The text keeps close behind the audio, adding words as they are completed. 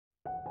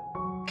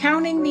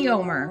Counting the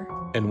Omer.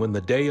 And when the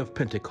day of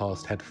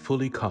Pentecost had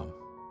fully come,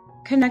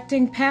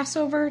 Connecting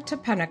Passover to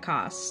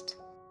Pentecost.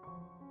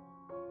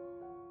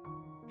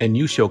 and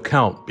you shall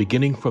count,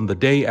 beginning from the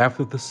day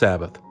after the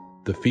Sabbath,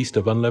 the feast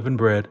of unleavened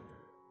bread,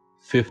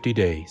 50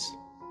 days.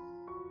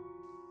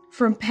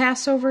 From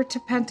Passover to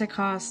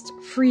Pentecost,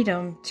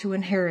 freedom to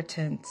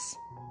inheritance.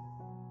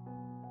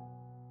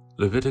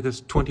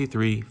 Leviticus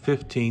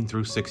 23:15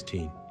 through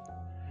 16.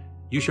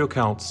 You shall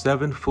count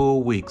 7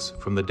 full weeks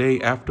from the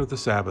day after the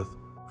Sabbath,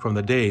 from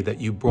the day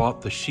that you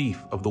brought the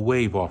sheaf of the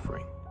wave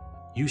offering.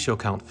 You shall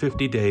count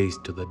 50 days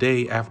to the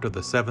day after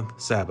the 7th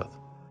Sabbath.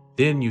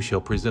 Then you shall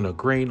present a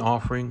grain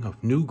offering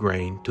of new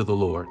grain to the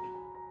Lord.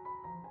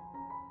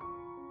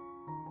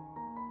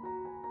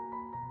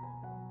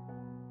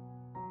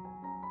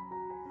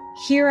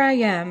 Here I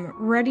am,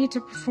 ready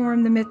to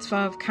perform the mitzvah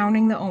of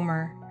counting the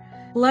Omer.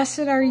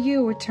 Blessed are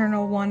you,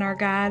 Eternal One, our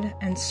God,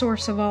 and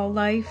source of all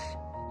life.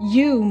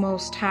 You,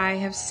 Most High,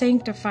 have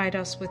sanctified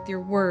us with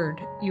your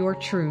word, your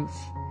truth.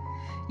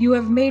 You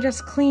have made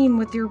us clean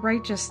with your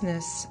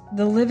righteousness,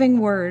 the living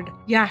word,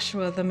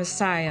 Yahshua the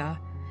Messiah,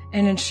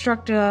 and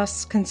instructed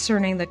us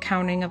concerning the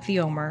counting of the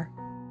Omer.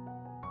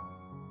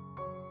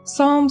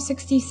 Psalm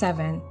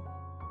 67.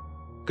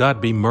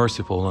 God be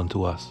merciful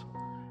unto us,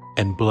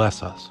 and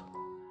bless us,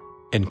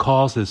 and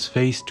cause his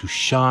face to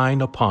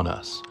shine upon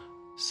us.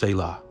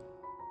 Selah.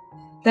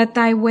 That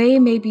thy way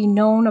may be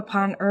known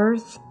upon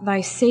earth,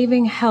 thy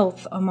saving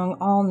health among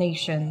all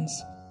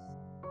nations.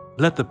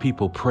 Let the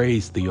people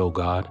praise thee, O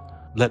God.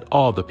 Let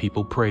all the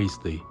people praise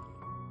thee.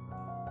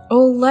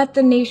 O let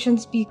the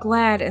nations be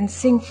glad and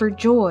sing for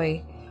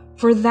joy,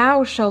 for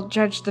thou shalt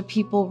judge the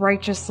people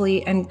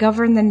righteously and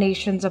govern the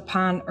nations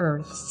upon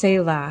earth.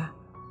 Selah.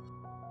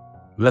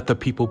 Let the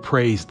people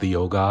praise thee,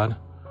 O God.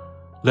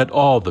 Let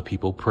all the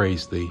people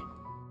praise thee.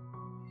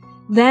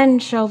 Then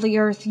shall the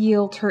earth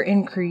yield her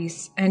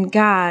increase, and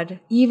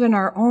God, even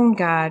our own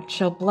God,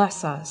 shall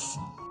bless us.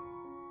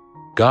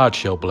 God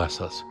shall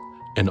bless us,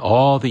 and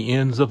all the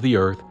ends of the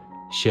earth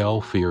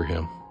shall fear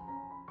him.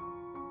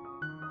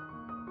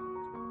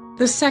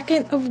 The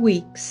second of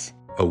weeks.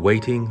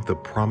 Awaiting the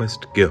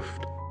promised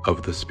gift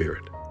of the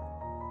Spirit.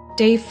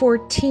 Day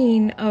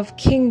 14 of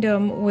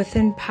Kingdom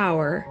Within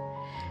Power.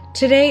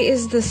 Today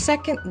is the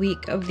second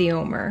week of the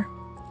Omer.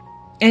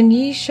 And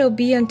ye shall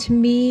be unto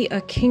me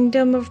a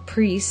kingdom of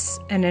priests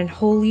and an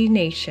holy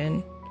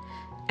nation.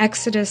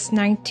 Exodus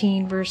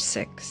 19, verse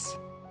 6.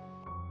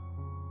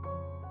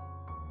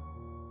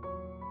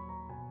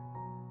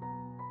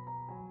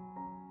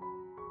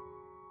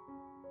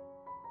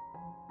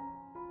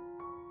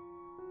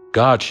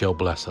 God shall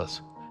bless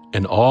us,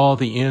 and all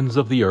the ends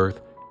of the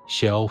earth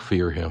shall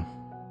fear him.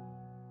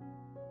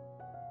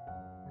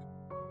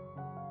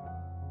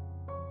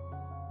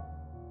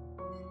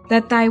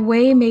 That thy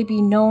way may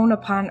be known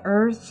upon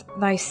earth,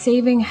 thy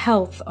saving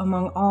health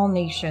among all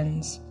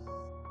nations.